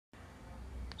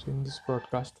So, in this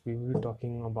podcast, we will be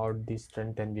talking about the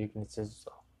strength and weaknesses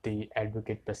of the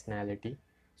advocate personality.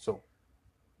 So,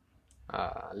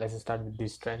 let's start with the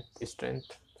strength.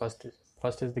 First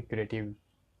is the creative,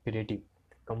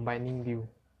 combining the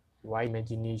wide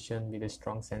imagination with a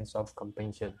strong sense of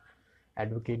compassion.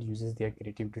 Advocate uses their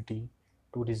creativity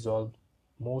to resolve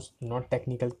most not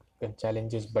technical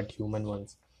challenges but human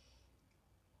ones.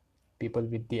 People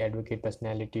with the advocate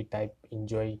personality type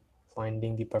enjoy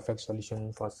finding the perfect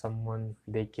solution for someone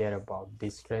they care about.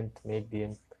 This strength make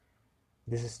them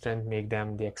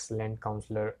the excellent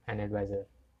counselor and advisor.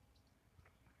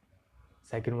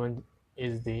 Second one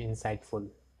is the insightful,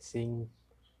 seeing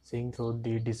seeing through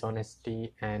the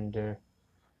dishonesty and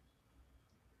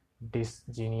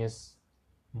dishonest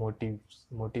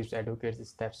motives. Advocates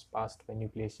steps past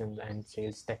manipulations and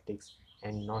sales tactics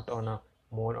and not on a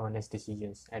more honest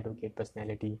decisions. Advocate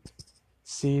personality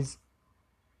sees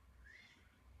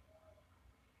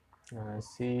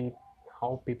see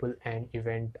how people and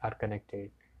event are connected.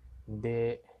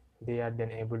 They they are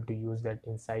then able to use that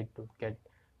insight to get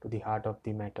to the heart of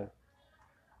the matter.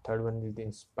 Third one is the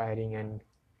inspiring and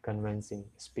convincing,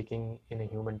 speaking in a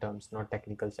human terms, not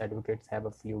technicals. Advocates have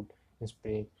a fluid,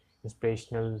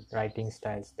 inspirational writing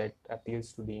styles that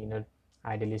appeals to the inner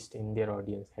idealist in their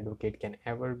audience. Advocate can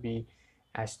ever be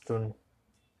astron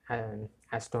and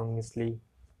astonishingly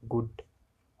good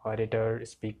orator,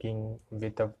 speaking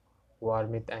with a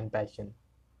warmth and passion.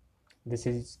 This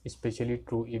is especially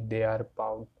true if they are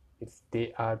proud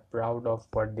of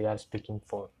what they are speaking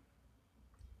for.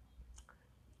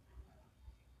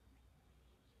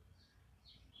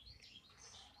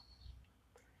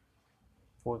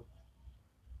 Fourth,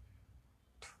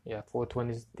 fourth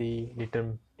one is the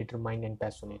determined and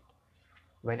passionate.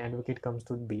 When advocate comes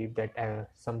to believe that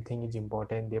something is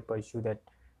important, they pursue that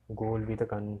goal with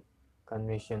a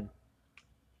conviction,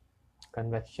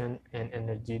 conviction and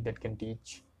energy that can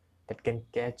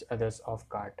catch others off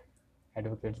guard.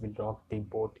 Advocates will rock the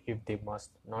boat if they must.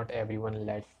 Not everyone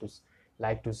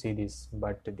like to see this,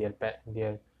 but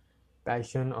their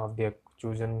passion of their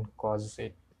chosen cause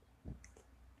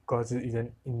is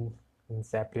an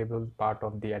inseparable part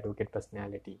of the advocate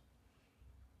personality.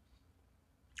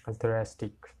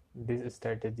 Altruistic. This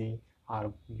strategy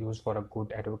are used for a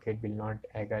good advocate will not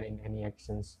agar in any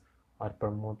actions or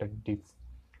promote a deep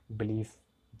belief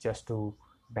just to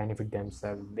benefit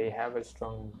themselves. They have a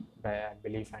strong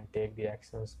belief and take the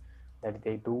actions that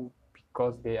they do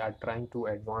because they are trying to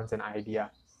advance an idea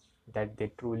that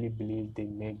they truly believe they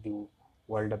make the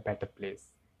world a better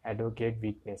place. Advocate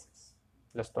weaknesses.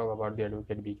 Let's talk about the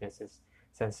advocate weaknesses.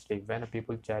 Sensitive. When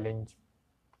people challenge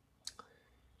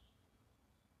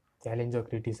or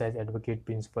criticize advocate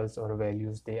principles or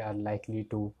values, they are likely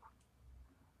to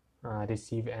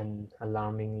receive an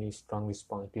alarmingly strong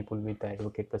response. People with the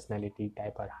advocate personality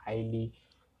type are highly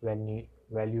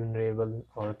vulnerable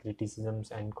or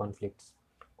criticisms and conflicts.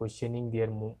 Questioning their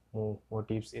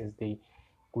motives is the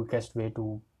quickest way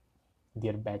to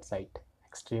their bad side.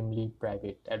 Extremely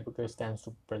private. Advocates tends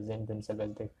to present themselves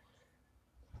as the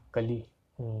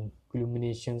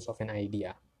culminations of an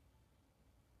idea.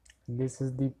 This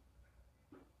is the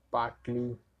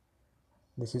partly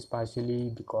This is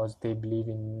partially because they believe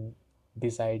in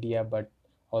this idea, but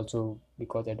also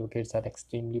because advocates are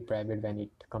extremely private when it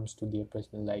comes to their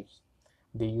personal lives.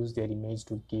 They use their image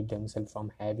to keep themselves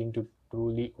from having to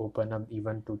truly open up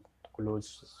even to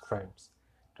close friends.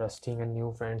 Trusting a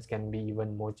new friends can be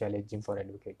even more challenging for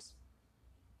advocates.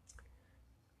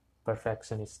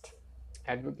 Perfectionist.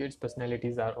 Advocates'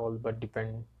 personalities are all but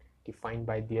defined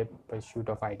by their pursuit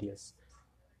of ideas.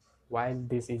 While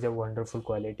this is a wonderful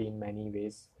quality in many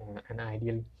ways, an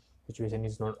ideal situation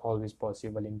is not always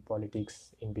possible in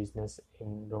politics, in business,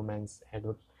 in romance.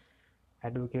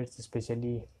 Advocates,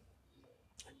 especially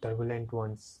turbulent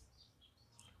ones,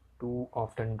 too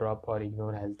often drop or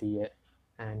ignore healthy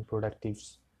and productive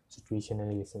situation and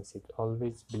relationships.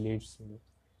 Always believes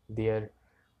there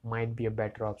might be a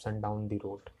better option down the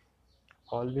road.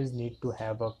 Always need to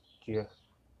have a cure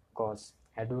cause.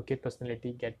 Advocate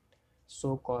personality get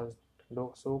so caused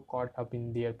so caught up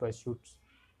in their pursuits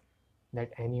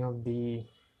that any of the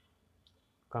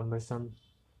cumbersome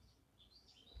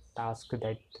tasks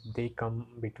that they came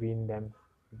between them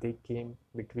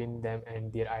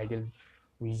and their ideal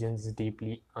visions is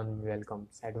deeply unwelcome.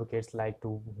 Advocates like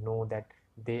to know that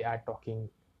they are talking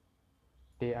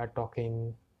they are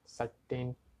talking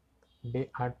certain they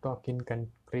are talking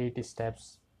concrete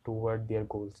steps toward their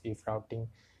goals.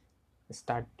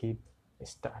 Start keep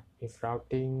if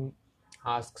routing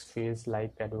asks feels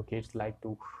like advocates like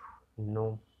to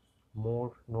know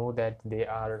know that they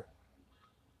are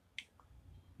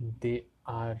they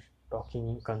are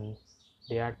talking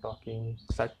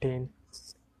certain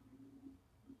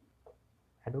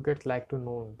advocates like to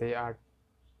know they are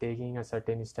taking a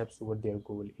certain steps toward their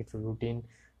goal. If routine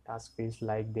task feels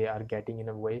like they are getting in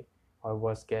a way, or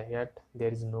worse yet,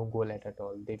 there is no goal at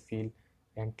all. They feel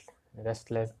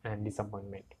restless and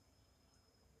disappointment.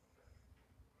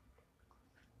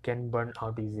 Can burn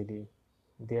out easily.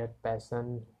 Their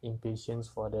passion, impatience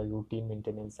for the routine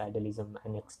maintenance, idealism,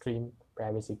 and extreme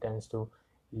privacy tends to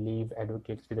leave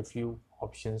advocates with a few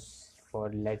options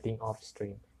for letting off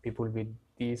steam. People with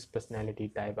these personality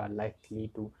type are likely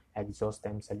to exhaust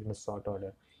themselves in a short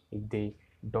order if they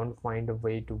don't find a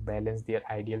way to balance their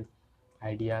ideas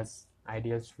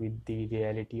with the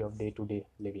reality of day-to-day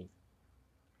living.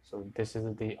 So this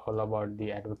is the all about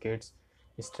the advocates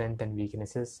strength and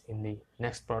weaknesses. In the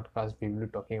next podcast we will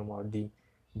be talking about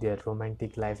their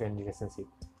romantic life and relationship.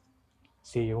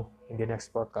 See you in the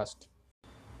next podcast.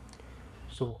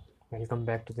 So welcome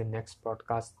back to the next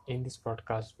podcast. In this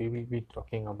podcast we will be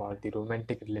talking about the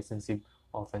romantic relationship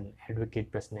of an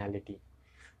advocate personality.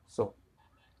 So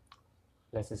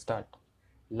let's start.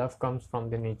 Love comes from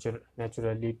the nature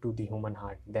naturally to the human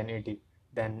heart, then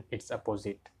its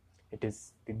opposite. It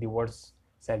is the words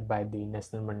said by the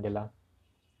Nelson Mandela.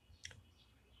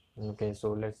 Okay,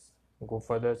 so let's go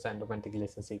further and romantic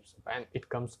relationships. And it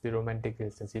comes to the romantic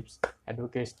relationships,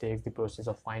 advocates take the process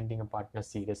of finding a partner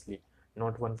seriously,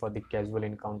 not one for the casual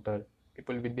encounter.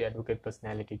 People with the advocate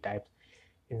personality types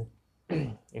in,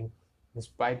 in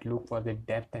despite look for the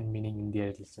depth and meaning in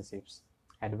their relationships.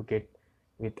 Advocate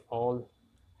with all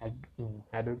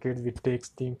advocates with takes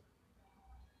the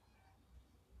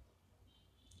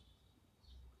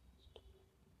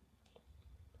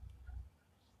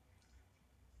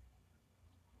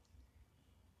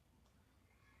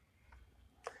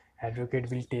advocate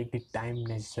will take the time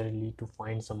necessarily to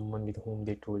find someone with whom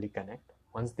they truly connect.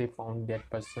 Once they found that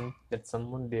person, that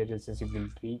someone, their relationship will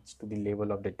reach to the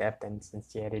level of the depth and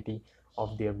sincerity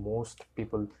of their most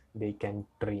people they can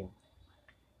dream.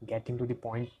 Getting to the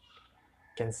point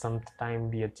can sometimes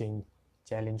be a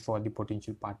challenge for the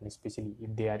potential partner, especially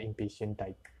if they are impatient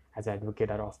type, as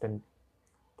advocates are often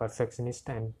perfectionist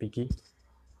and picky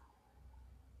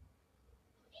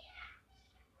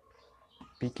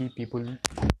people.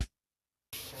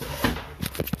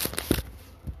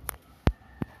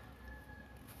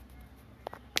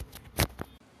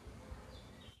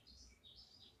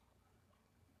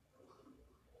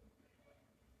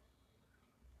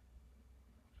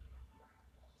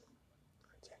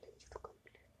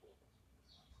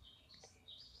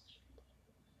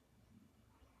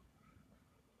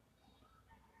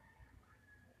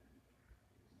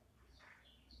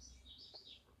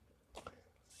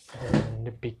 And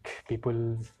the big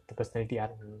people, the personality are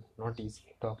not easy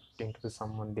talking to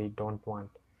someone they don't want.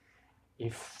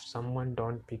 If someone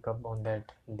don't pick up on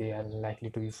that, they are likely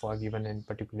to be forgiven, and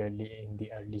particularly in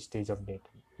the early stage of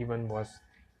dating. Even worse,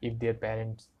 if their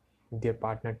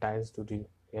partner tries to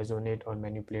resonate or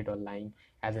manipulate or lying.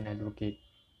 As advocate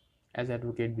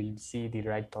will see the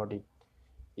right thought it.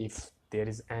 If there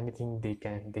is anything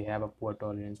they have a poor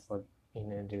tolerance for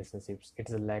in a relationships, it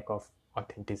is a lack of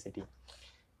authenticity.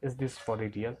 Is this for a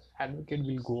real? Advocate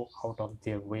will go out of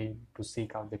their way to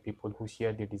seek out the people who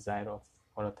share the desire of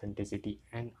for authenticity,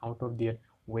 and out of their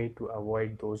way to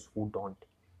avoid those who don't,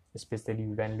 especially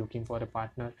when looking for a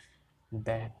partner.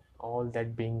 Then all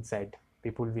that being said,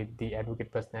 people with the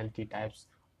advocate personality types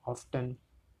often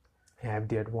have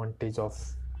the advantage of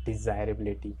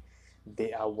desirability.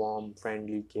 They are warm,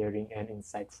 friendly, caring, and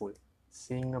insightful.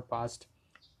 Seeing a past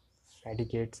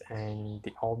predicates and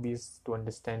the obvious to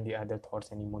understand the other thoughts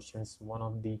and emotions. One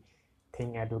of the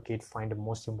thing advocates find the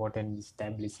most important is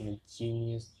establishing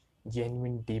a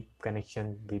genuine deep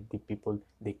connection with the people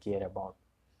they care about.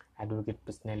 Advocate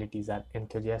personalities are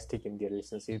enthusiastic in their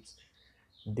relationships.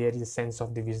 There is a sense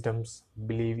of the wisdoms,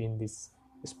 believe in this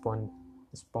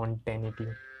spontaneity,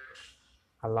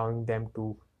 allowing them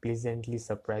to pleasantly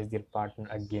surprise their partner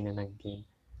again and again.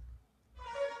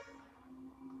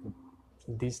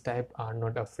 These type are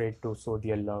not afraid to show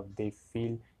their love. They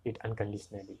feel it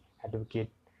unconditionally.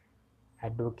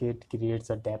 Advocate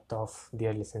creates a depth of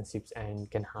their relationships and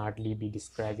can hardly be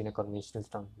described in a conventional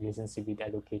term. Relationship with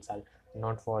advocates are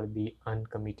not for the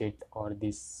uncommitted or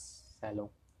the shallow.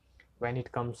 When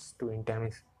it comes to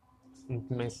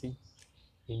intimacy,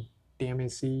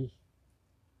 intimacy,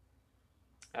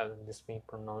 this may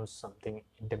pronounce something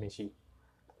intimacy.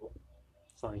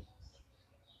 Sorry.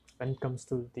 When it comes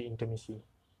to the intimacy,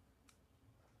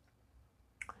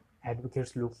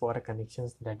 advocates look for a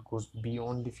connections that goes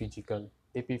beyond the physical.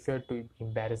 They prefer to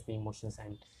embrace the emotions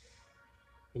and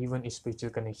even spiritual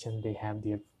connection they have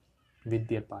with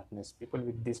their partners. People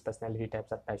with these personality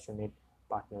types are passionate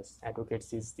partners. Advocates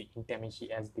sees the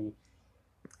intimacy as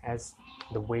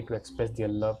the way to express their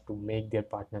love to make their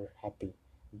partner happy.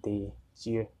 They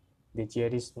cheer they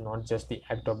cherish not just the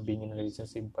act of being in a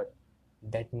relationship, but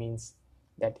that means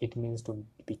that it means to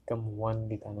become one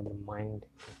with another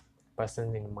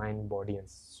person in mind, body, and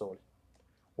soul.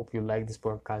 Hope you like this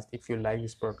podcast. If you like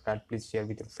this podcast, please share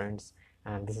with your friends.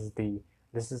 And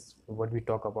this is what we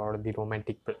talk about, the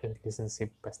romantic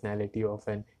relationship personality of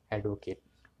an advocate.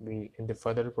 We in the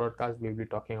further podcast we'll be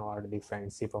talking about the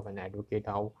friendship of an advocate,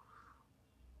 how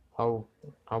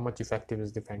how much effective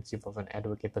is the friendship of an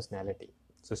advocate personality.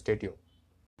 So stay tuned.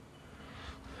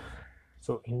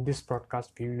 So in this podcast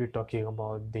we will be talking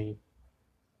about the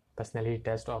personality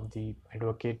test of the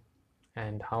advocate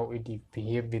and how it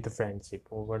behave with the friendship,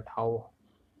 over how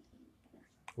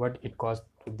what it costs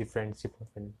to the friendship of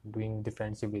doing the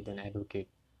friendship with an advocate.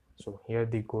 So here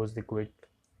the goes the quote: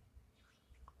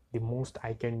 the most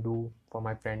I can do for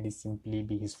my friend is simply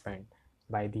be his friend,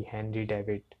 by the Henry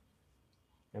David.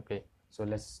 Okay, so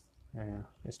let's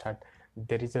start.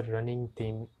 There is a running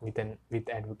theme with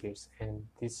advocates, and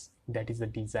this that is the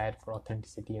desire for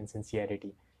authenticity and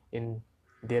sincerity in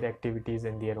their activities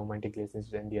and their romantic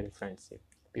relationships and their friendship.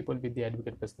 People with the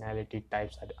advocate personality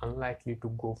types are unlikely to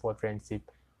go for friendship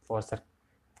for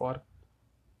for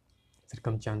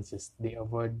circumstances. They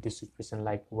avoid this situation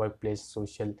like workplace,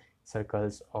 social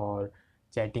circles, or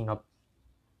chatting up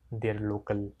their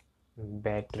local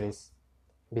batteries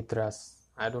with us.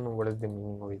 I don't know what is the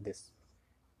meaning of this.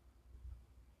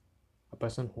 A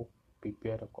person who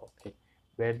prepare a coffee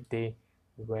where they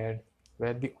where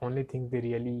where the only thing they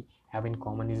really have in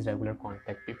common is regular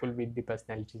contact. People with the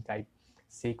personality type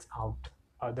seeks out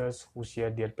others who share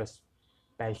their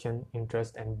passion,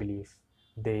 interest, and belief.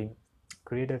 They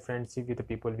create a friendship with the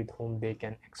people with whom they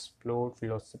can explore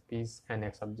philosophies and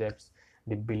subjects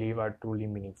they believe are truly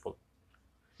meaningful.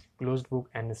 Closed book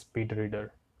and speed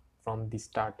reader. From the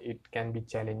start it can be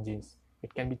challenging,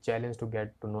 it can be challenged to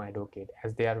get to know advocate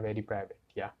as they are very private.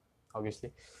 Yeah,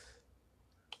 obviously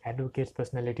advocates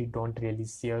personality don't really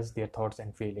share their thoughts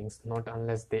and feelings, not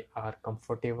unless they are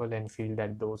comfortable and feel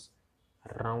that those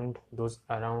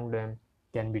around them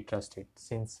can be trusted,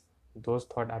 since those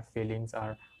thoughts or feelings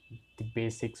are the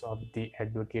basics of the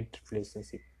advocate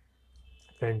relationship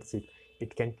friendship.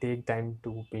 It can take time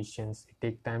to patience. It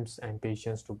takes time and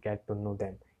patience to get to know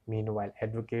them. Meanwhile,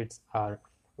 advocates are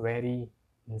very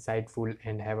insightful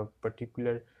and have a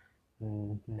particular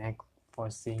knack for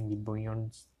seeing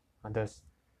beyond others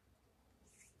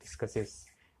discusses.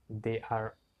 They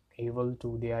are able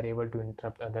to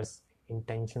interrupt others'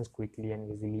 intentions quickly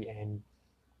and easily and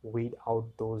weed out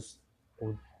those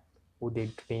who, who they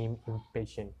deem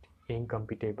impatient,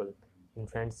 incompatible. In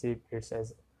friendship, it's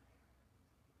as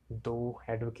though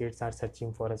advocates are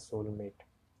searching for a soulmate,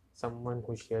 someone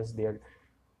who shares their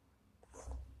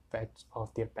facts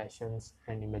of their passions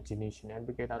and imagination.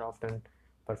 Advocates are often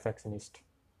perfectionists,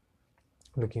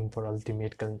 looking for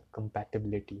ultimate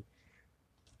compatibility.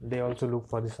 They also look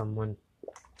for someone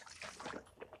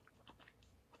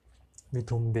with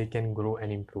whom they can grow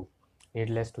and improve.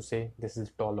 Needless to say, this is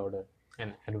a tall order,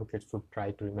 and advocates should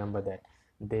try to remember that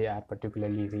they are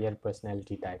particularly rare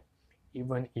personality type,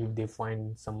 even if they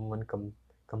find someone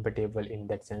compatible in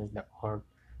that sense, or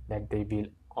that they will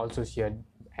also share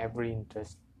every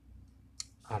interest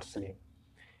are same.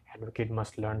 Advocate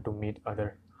must learn to meet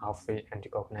other halfway and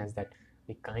recognize that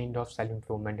the kind of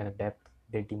self-improvement and depth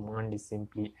they demand is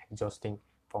simply exhausting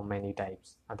for many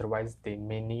types. Otherwise, they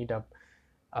may need up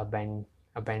aban-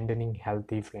 abandoning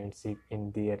healthy friendship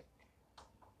in their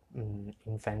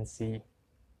infancy.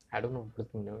 I don't know what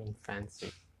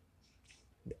infancy,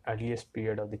 the earliest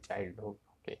period of the childhood.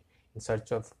 Okay, in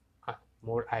search of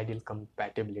more ideal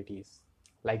compatibilities,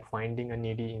 like finding a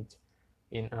needy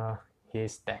in a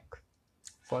haystack.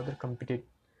 Further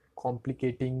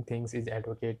complicating things is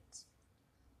advocates'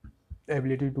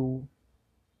 ability to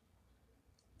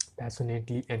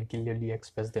passionately and clearly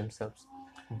express themselves.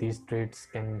 These traits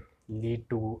can lead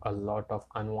to a lot of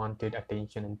unwanted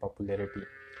attention and popularity.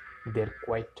 Their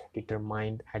quite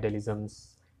determined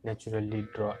idealisms naturally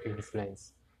draw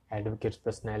influence. Advocates'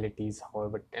 personalities,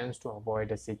 however, tends to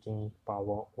avoid seeking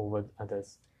power over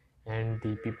others, and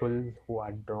the people who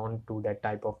are drawn to that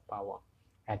type of power,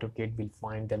 advocate will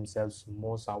find themselves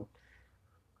most out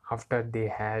after they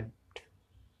had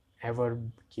ever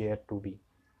cared to be.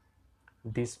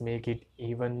 This make it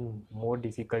even more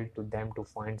difficult to them to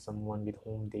find someone with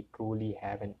whom they truly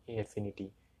have an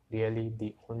affinity. Really,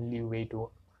 the only way to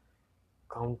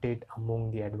counted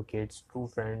among the advocates. True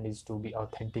friend is to be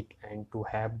authentic and to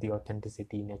have the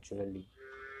authenticity naturally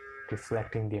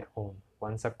reflecting their own.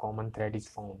 Once a common thread is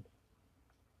found,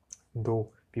 though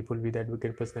people with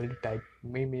advocate personality type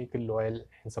may make a loyal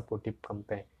and supportive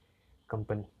company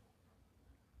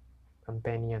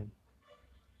companion.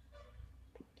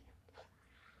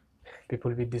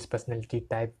 People with this personality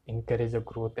type encourage a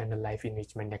growth and a life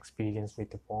enrichment experience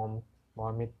with warmth,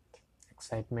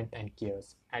 excitement, and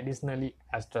cares. Additionally,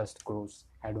 as trust grows,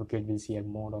 advocate will see a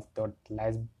mode of thought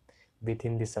lies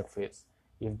within the surface.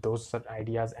 If those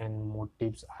ideas and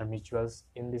motives are mutual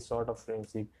in this sort of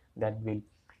friendship that will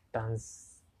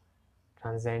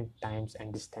transcend times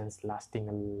and distance, lasting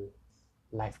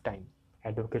a lifetime.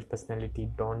 Advocate personality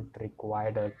don't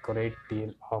require a great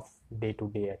deal of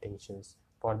day-to-day attentions.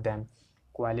 For them,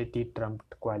 quality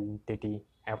trumped quantity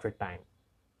every time.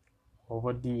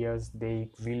 Over the years,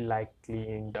 they will likely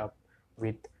end up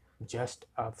with just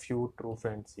a few true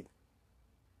friendships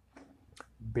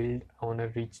built on a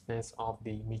richness of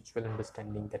the mutual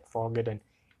understanding that forget an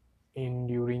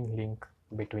enduring link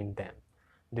between them.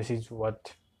 This is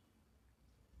what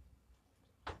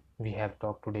we have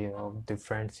talked today of the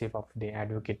friendship of the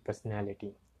advocate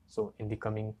personality. So in the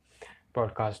coming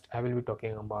podcast, I will be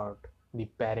talking about the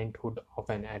parenthood of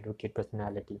an advocate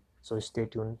personality. So stay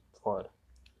tuned for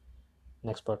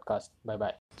next podcast. Bye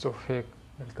bye. So hey,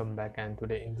 welcome back, and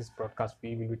today in this podcast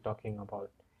we will be talking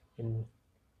about in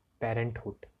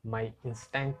parenthood. My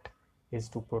instinct is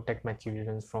to protect my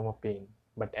children from a pain,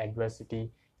 but adversity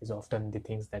is often the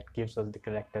things that gives us the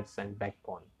characters and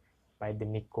backbone. By the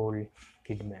Nicole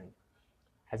Kidman.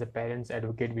 As a parent's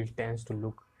advocate will tends to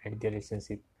look at their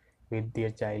relationship with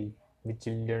their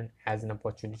children as an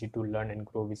opportunity to learn and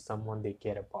grow with someone they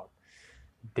care about.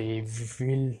 They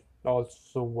will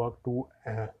also work to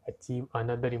achieve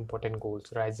another important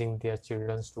goals, raising their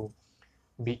children to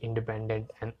be independent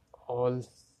and all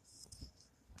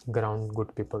ground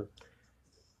good people.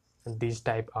 These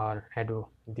type are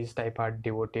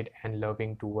devoted and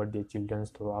loving toward their children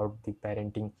throughout the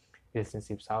parenting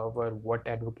relationships. However, what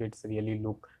advocates really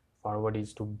look forward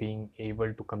is to being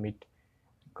able to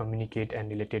communicate and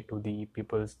relate to the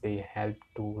peoples they help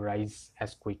to rise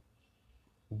as quick.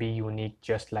 Be unique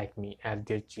just like me. As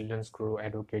their children grow,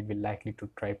 advocate will likely to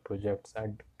try projects a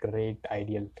great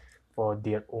ideal for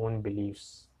their own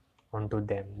beliefs onto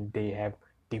them. They have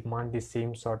demand the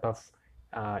same sort of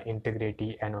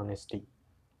integrity and honesty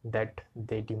that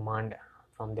they demand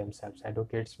from themselves.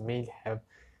 Advocates may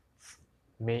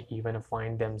even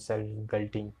find themselves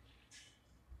guilting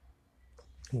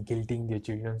their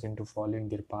children into following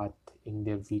their path in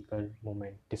their weaker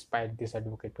moment. Despite this,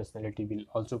 advocate personality will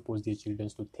also push their children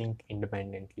to think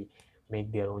independently,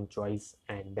 make their own choice,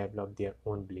 and develop their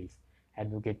own belief.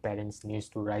 Advocate parents need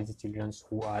to raise children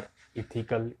who are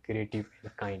ethical, creative,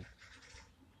 and kind.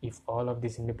 If all of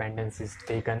this independence is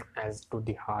taken as to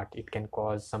the heart, it can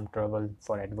cause some trouble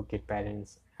for advocate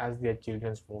parents as their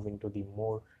children move into the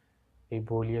more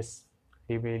rebellious,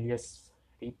 rebellious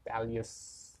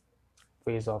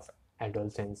phase of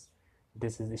adolescence.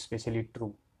 This is especially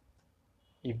true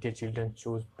if their children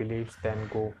choose beliefs that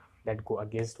go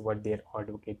against what their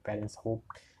advocate parents hoped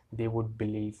they would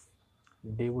believe.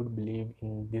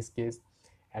 In this case,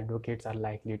 advocates are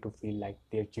likely to feel like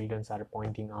their children are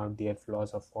pointing out their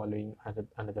flaws of following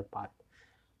another path.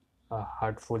 A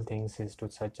hurtful thing is to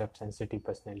such a sensitive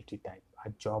personality type. A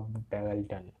job well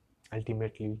done.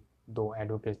 Ultimately, though,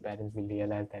 advocates parents will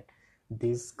realize that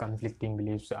these conflicting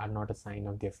beliefs are not a sign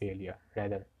of their failure.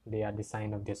 Rather, they are the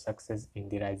sign of their success in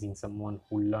the raising someone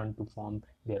who learn to form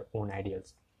their own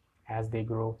ideals. As they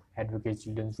grow, advocate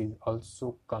children will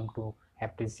also come to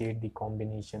appreciate the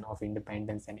combination of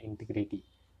independence and integrity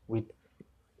with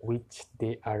which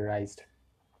they are raised.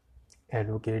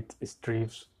 Advocate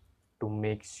strives to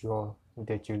make sure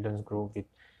their children grow with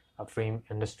a firm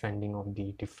understanding of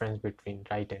the difference between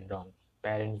right and wrong.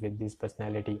 Parents with this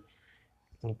personality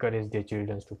encourage their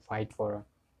children to fight for a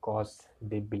cause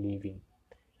they believe in,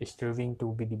 striving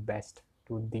to be the best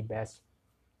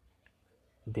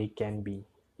they can be.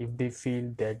 If they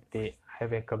feel that they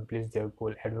have accomplished their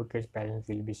goal, advocates parents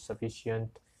will be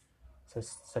satisfied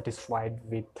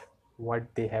with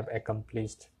what they have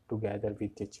accomplished together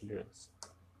with their children.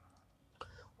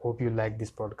 Hope you like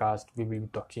this podcast. We will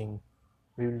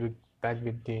be back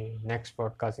with the next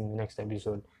podcast in the next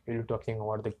episode. We will be talking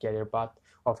about the career path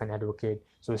of an advocate.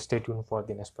 So stay tuned for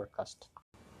the next podcast.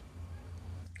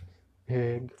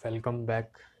 Hey, welcome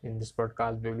back. In this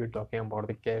podcast, we will be talking about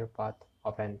the career path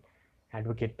of an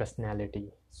advocate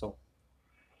personality. So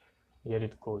here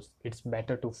it goes. It's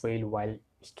better to fail while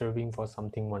striving for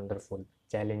something wonderful,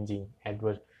 challenging,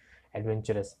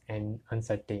 adventurous and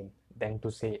uncertain than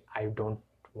to say I don't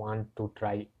want to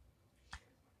try,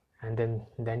 and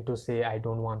then to say I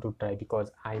don't want to try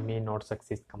because I may not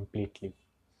succeed completely.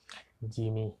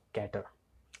 Jimmy Carter.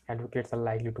 Advocates are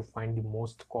likely to find the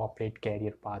most corporate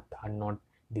career paths are not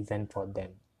designed for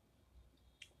them,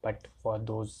 but for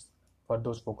those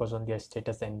focused on their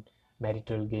status and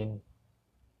marital gain.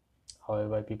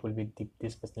 However, people with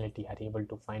this personality are able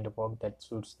to find a work that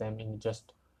suits them in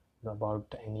just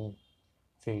about any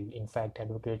field. In fact,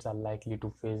 advocates are likely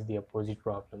to face the opposite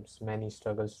problems. Many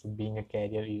struggles to being a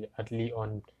career early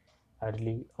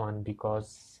on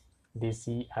because they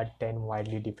see a 10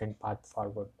 widely different paths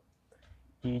forward,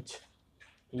 each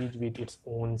each with its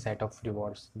own set of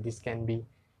rewards. This can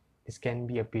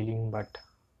be appealing but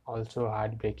also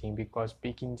heartbreaking because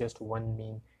picking just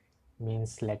one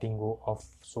means letting go of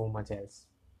so much else: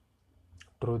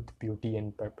 truth, beauty,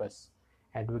 and purpose.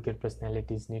 Advocate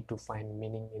personalities need to find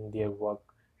meaning in their work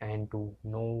and to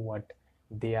know what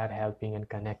they are helping and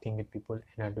connecting with people.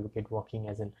 An advocate working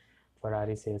as an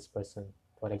Ferrari salesperson,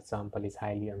 for example, is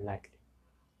highly unlikely.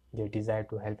 Their desire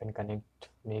to help and connect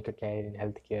make a career in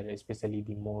healthcare, especially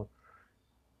the more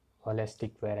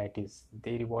holistic varieties.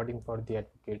 They rewarding for the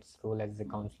advocate's role as a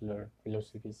counselor,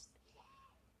 philosophist,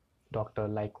 doctor,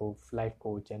 life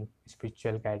coach, and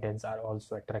spiritual guidance are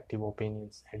also attractive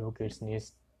opinions. Advocates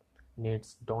needs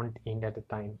don't end at the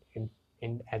time,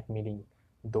 end at meeting,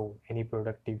 though any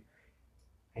productive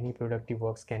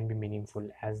works can be meaningful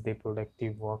as the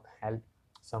productive work help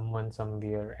someone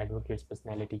somewhere. Advocates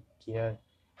personality care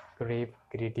crave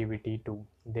creativity too.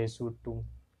 They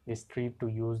strive to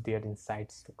use their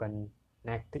insights to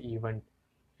connect event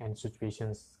and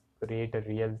situations, create a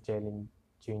real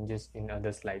changes in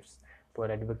others' lives.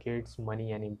 For advocates,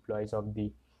 money and employees of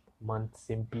the month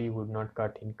simply would not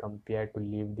cut in compared to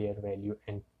live their value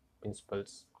and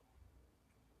principles.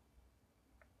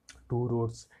 Two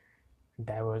roads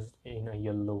diverge in a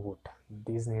yellow wood.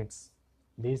 These needs,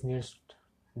 these needs,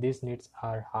 these needs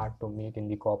are hard to meet in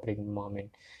the corporate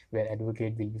environment, where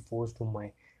advocate will be forced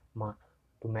ma-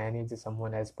 to manage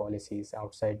someone else's policies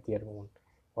outside their own.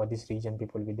 For this reason,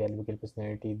 people with the advocate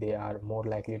personality they are more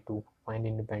likely to find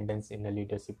independence in a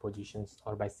leadership positions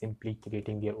or by simply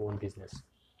creating their own business.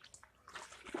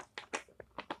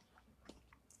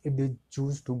 If they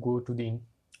choose to go to the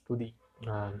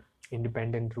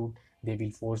independent route, they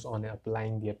will force on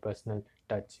applying their personal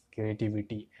touch,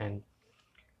 creativity, and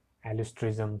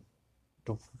altruism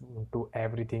to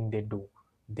everything they do.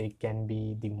 They can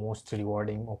be the most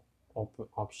rewarding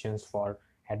options for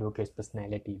advocates'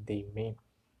 personality. They may,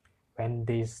 when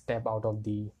they step out of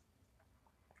the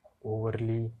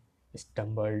overly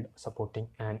stumbled supporting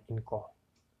and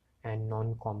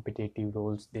non-competitive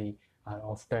roles, they are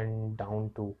often down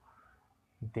to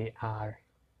they are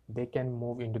they can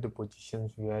move into the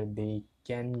positions where they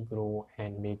can grow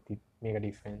and make a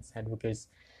difference. Advocates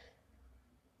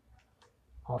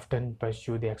often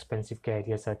pursue the expensive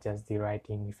careers such as the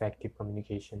writing, effective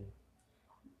communication.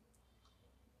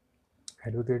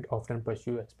 Advocates often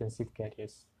pursue expensive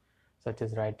careers such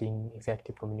as writing,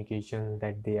 effective communication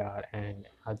that they are an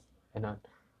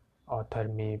author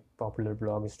may popular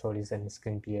blog stories and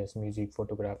screenplays, music,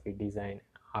 photography, design,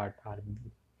 art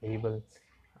able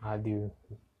are the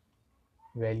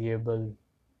valuable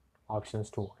options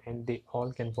too, and they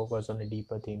all can focus on the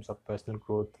deeper themes of personal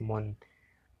growth,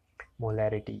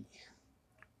 molarity,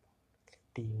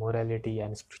 morality,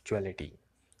 and spirituality.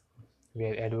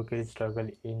 Where advocates struggle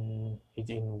in is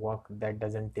in work that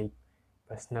doesn't take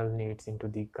personal needs into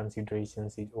the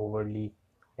considerations, is overly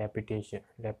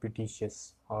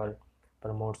repetitious, or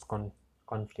promotes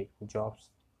conflict. Jobs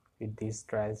with these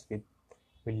trials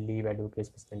will leave advocates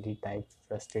personality types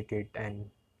frustrated and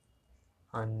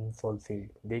unfulfilled.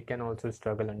 They can also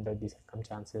struggle under the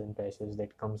circumstances and pressures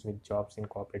that comes with jobs in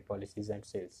corporate policies and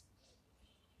sales.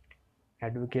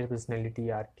 Advocate personality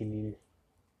are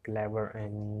clever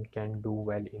and can do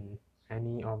well in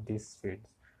any of these fields.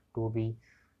 To be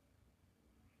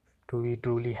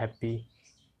truly happy,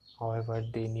 however,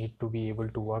 they need to be able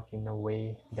to work in a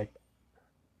way that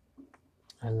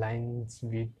aligns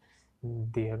with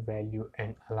their value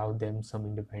and allow them some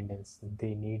independence.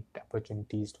 They need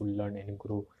opportunities to learn and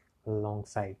grow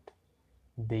alongside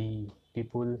the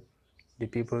people the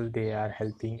people they are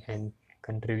helping and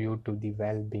contribute to the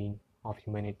well-being of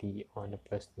humanity on a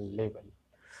personal level.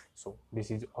 So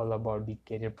this is all about the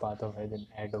career path of an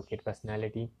advocate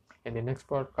personality. In the next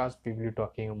podcast we will be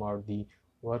talking about the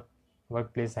work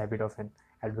workplace habit of an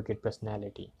advocate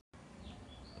personality.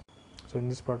 So in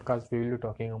this podcast we will be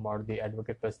talking about the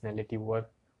advocate personality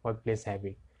workplace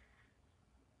habit.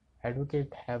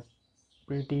 Advocate have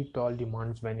pretty tall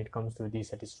demands when it comes to the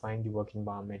satisfying the work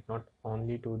environment. Not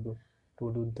only to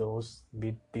do those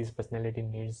with these personality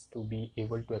needs to be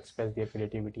able to express their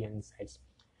creativity and insights.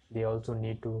 They also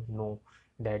need to know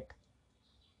that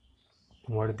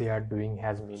what they are doing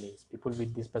has meanings. People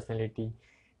with this personality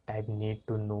type need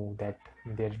to know that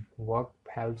their work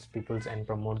helps people and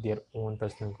promote their own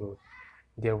personal growth.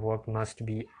 Their work must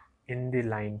be in the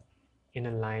line in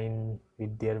a line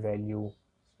with their values,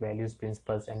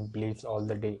 principles, and beliefs all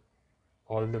the way.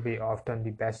 Often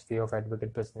the best way of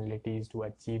advocate personality is to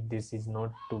achieve this is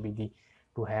not to be the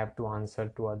to have to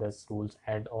answer to others rules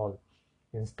at all.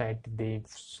 Instead they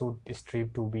should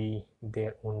strive to be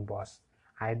their own boss,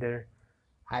 either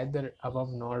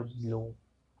above nor below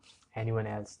anyone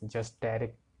else, just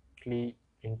directly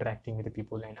interacting with the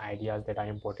people and ideas that are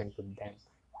important to them.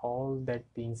 All that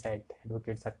being said,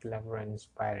 advocates are clever and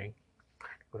inspiring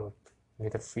growth.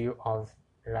 With a few of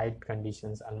right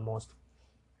conditions, almost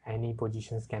any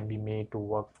positions can be made to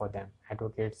work for them.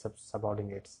 Advocates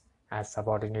subordinates. As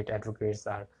subordinate advocates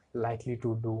are likely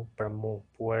to do more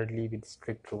poorly with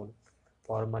strict rules,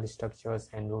 formal structures,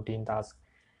 and routine tasks.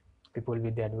 People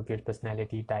with the advocate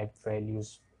personality type value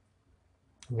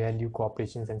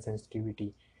cooperation and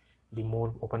sensitivity. The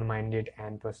more open-minded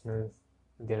and personal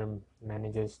their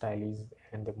manager style is,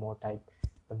 and the more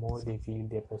they feel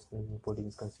their personal input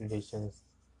in considerations,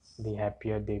 the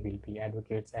happier they will be.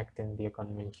 Advocates act in their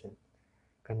conventions,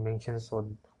 so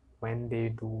when they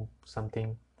do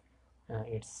something,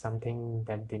 it's something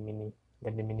that the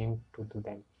meaning to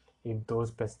them. If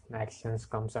those actions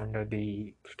comes under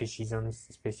the criticisms,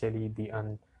 especially the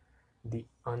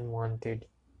unwanted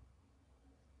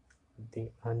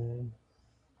the unwanted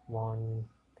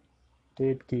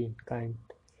kind,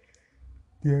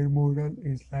 their moral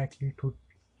is likely to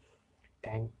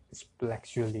tank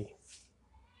spiritually.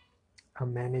 A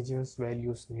manager's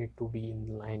values need to be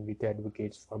in line with the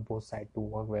advocates for both sides to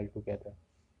work well together,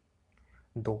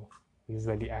 though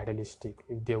usually idealistic.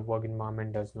 If their work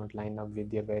environment does not line up with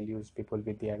their values, people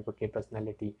with the advocate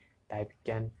personality type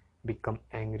can become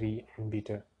angry and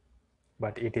bitter.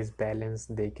 But it is balance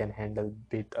they can handle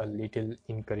with a little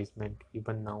encouragement.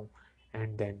 Even now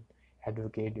and then,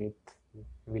 advocate with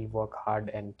will work hard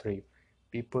and thrive.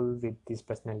 People with this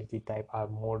personality type are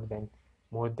more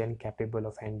than capable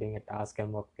of handling a task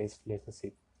and workplace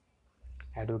relationship.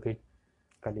 Advocate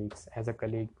colleagues. As a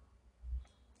colleague,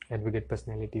 advocate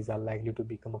personalities are likely to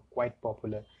become quite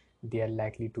popular. They are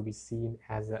likely to be seen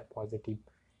as a positive,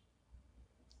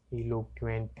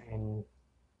 eloquent, and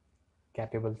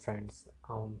capable friends.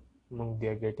 Among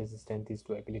their greatest strength is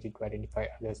the ability to identify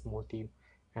others' motive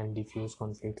and diffuse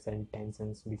conflicts and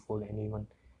tensions before anyone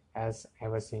else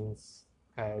ever sees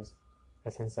as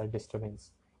a sense of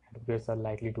disturbance. Advocates are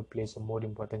likely to place more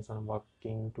importance on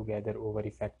working together over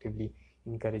effectively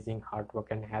encouraging hard work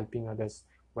and helping others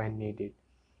when needed.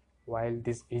 While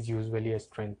this is usually a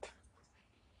strength,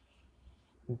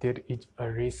 there is a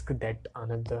risk that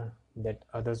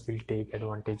others will take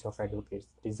advantage of advocates'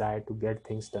 desire to get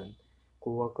things done.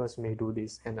 Co-workers may do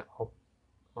this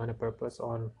on a purpose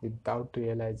or without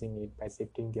realizing it by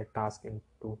shifting their task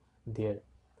into their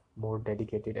more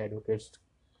dedicated advocates'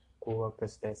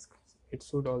 co-workers' desks. It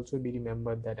should also be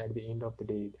remembered that at the end of the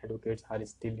day, advocates are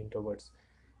still introverts,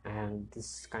 and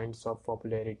this kinds of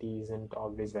popularity isn't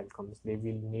always welcome. They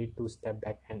will need to step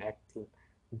back and act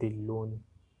the lone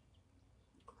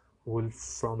wolf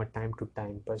from a time to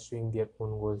time, pursuing their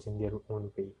own goals in their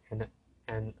own way,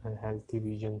 and a healthy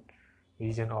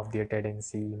vision of their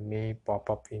tendency may pop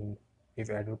up in if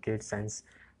advocates sense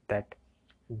that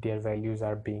their values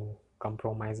are being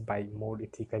compromised by more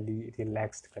ethically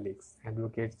relaxed colleagues.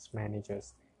 Advocates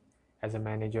managers. As a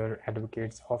manager,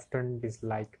 advocates often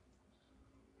dislike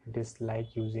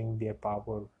using their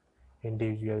power.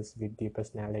 Individuals with the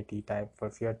personality type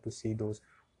prefer to see those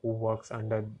who works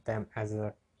under them as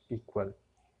a equal.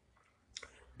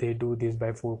 They do this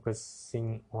by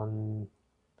focusing on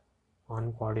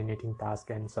coordinating tasks,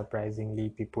 and surprisingly,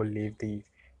 people leave the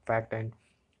fact and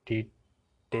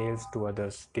details to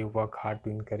others. They work hard to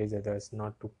encourage others,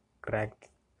 not to crack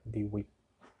the whip.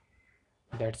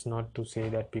 That's not to say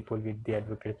that people with the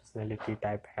advocate personality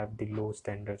type have the low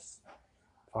standards.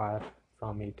 Far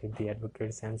from it. The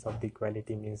advocate sense of the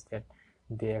equality means that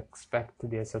they expect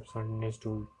their subordinates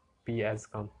to be as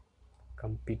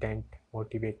competent,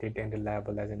 motivated, and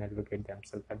reliable as an advocate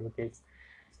themselves. Advocates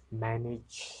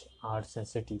manage are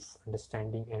sensitive,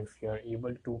 understanding, and fear,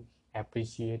 able to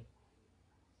appreciate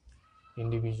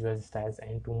individual styles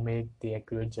and to make the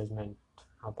accurate judgment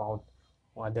about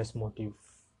others'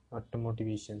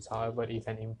 motivations. However, if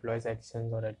an employee's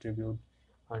actions or attribute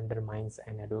undermines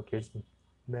an advocate's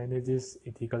manages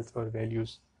ethicals or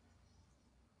values,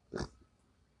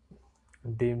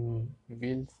 they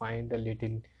will find a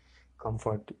little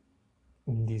comfort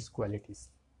in these qualities.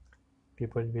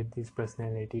 People with these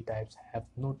personality types have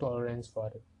no tolerance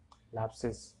for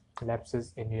lapses,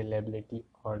 lapses in reliability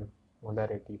or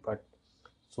moderate, but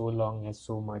so long as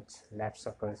so much lapse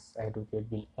occurs, advocate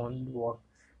will only work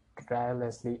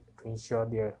tirelessly to ensure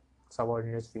their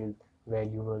subordinates feel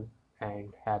valuable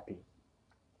and happy.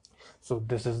 So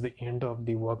this is the end of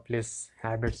the workplace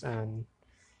habits, and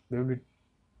we will be,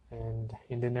 and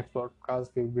in the next podcast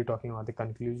we will be talking about the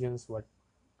conclusions, what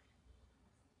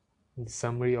the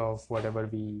summary of whatever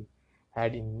we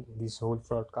had in this whole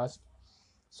broadcast.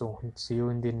 So see you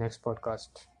in the next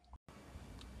podcast.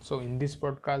 So in this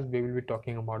podcast we will be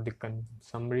talking about the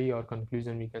summary or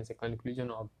conclusion, we can say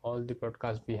conclusion of all the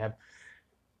podcasts we have,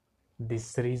 this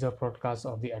series of podcasts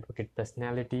of the advocate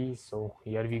personality. So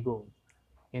here we go.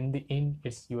 In the end,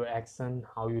 it's your action,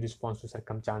 how you respond to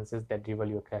circumstances that reveal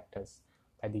your characters.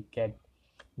 By the cat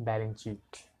balance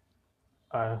sheet.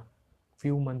 A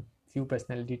few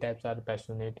personality types are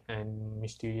passionate and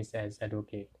mysterious as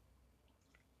advocate.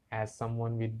 As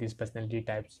someone with these personality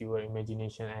types, your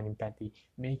imagination and empathy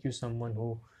make you someone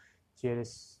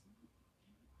cherishes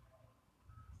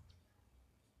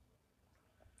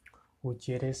who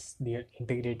cherish their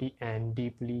integrity and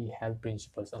deeply held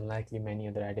principles. Unlike many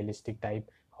other idealistic type,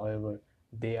 however,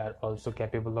 they are also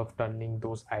capable of turning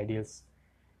those ideals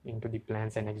into the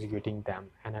plans and executing them.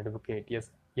 An advocate,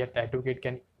 yes, yet advocate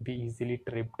can be easily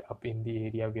tripped up in the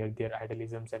area where their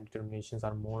idealisms and determinations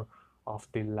are more of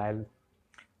the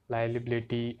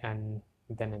liability and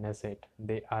than an asset.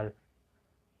 They are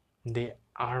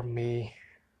may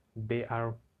they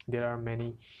are there are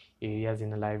many areas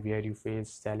in life where you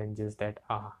face challenges that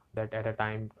at a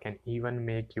time can even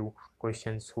make you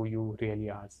question who you really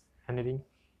are.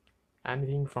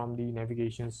 Anything from the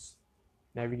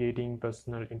navigating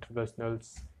personal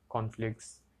interpersonal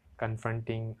conflicts,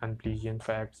 confronting unpleasant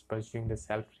facts, pursuing the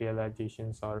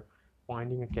self-realizations, or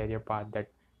finding a career path that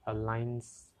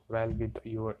aligns well with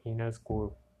your inner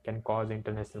core can cause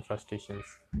international frustrations.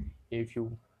 If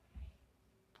you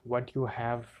What you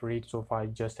have read so far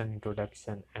is just an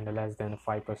introduction and less than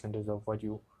 5% of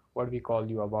what we call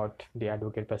you about the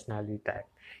advocate personality type.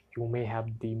 You may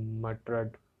have the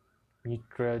mutred,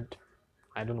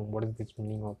 I don't know what is this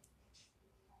meaning of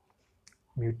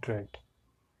mutred,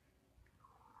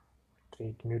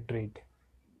 mutred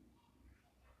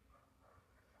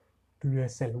to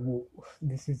yourself. Whoa,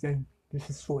 this is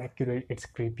so accurate. It's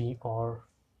creepy, or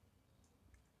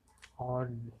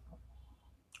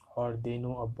or they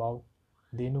know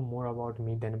more about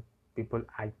me than people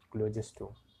I closest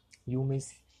to. You may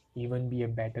even be a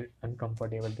better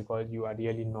uncomfortable because you are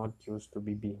really not used to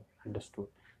be being understood.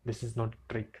 This is not a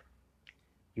trick.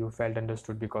 You felt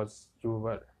understood because you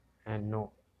were, and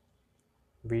no,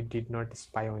 we did not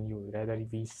spy on you. Rather,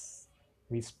 we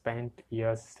spent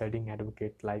years studying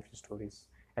advocate life stories,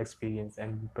 experience,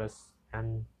 and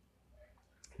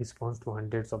response to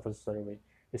hundreds of a survey,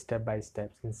 step by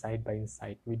step, insight by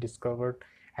insight. We discovered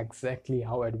exactly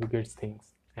how advocates think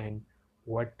and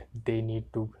what they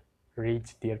need to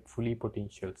reach their fully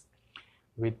potentials.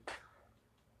 With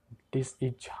this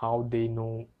is how they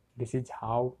know this is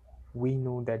how we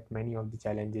know that many of the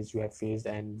challenges you have faced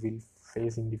and will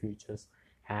face in the futures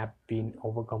have been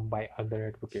overcome by other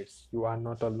advocates. You are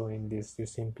not alone in this. You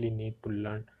simply need to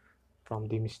learn from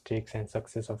the mistakes and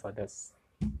success of others.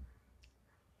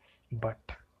 But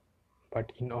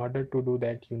in order to do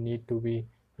that, you need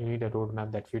a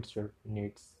roadmap that fits your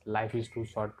needs. Life is too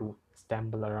short to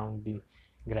stumble around the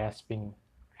grasping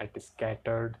at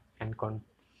scattered and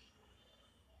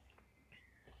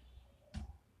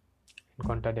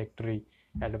contradictory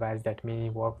advice that may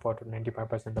work for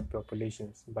 95% of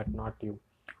populations, but not you.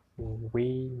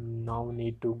 We now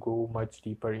need to go much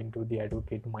deeper into the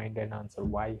advocate mind and answer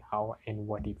why, how, and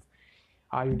what if.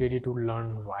 Are you ready to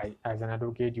learn why, as an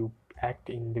advocate, you act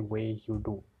in the way you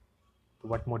do?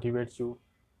 What motivates you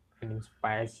and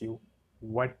inspires you?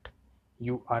 What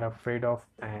you are afraid of,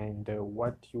 and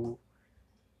what you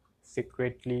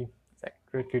secretly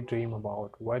dream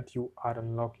about? What you are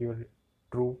unlock your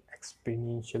true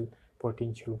exponential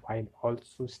potential while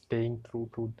also staying true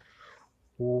to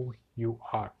who you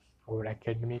are. Our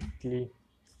academy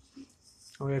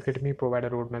provide a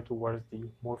roadmap towards the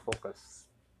more focused,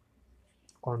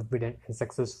 confident, and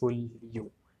successful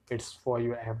you. It's for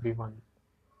you everyone.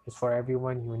 It's for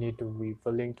everyone. You need to be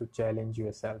willing to challenge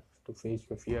yourself, to face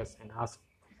your fears, and ask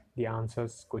the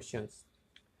answers questions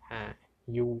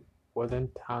you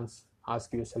wasn't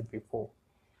ask yourself before.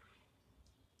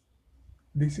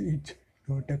 This is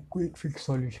not a quick fix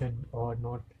solution or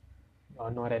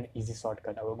not an easy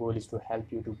shortcut. Our goal is to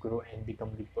help you to grow and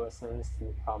become the persons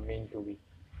you are meant to be,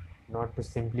 not to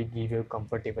simply give you a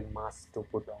comfortable mask to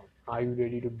put on. Are you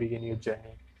ready to begin your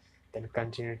journey? Then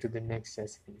continue to the next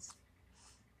sessions.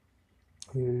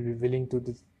 We will be willing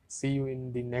to see you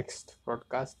in the next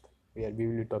broadcast where we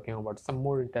will be talking about some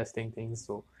more interesting things.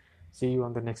 So, see you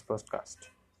on the next podcast.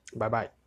 Bye bye.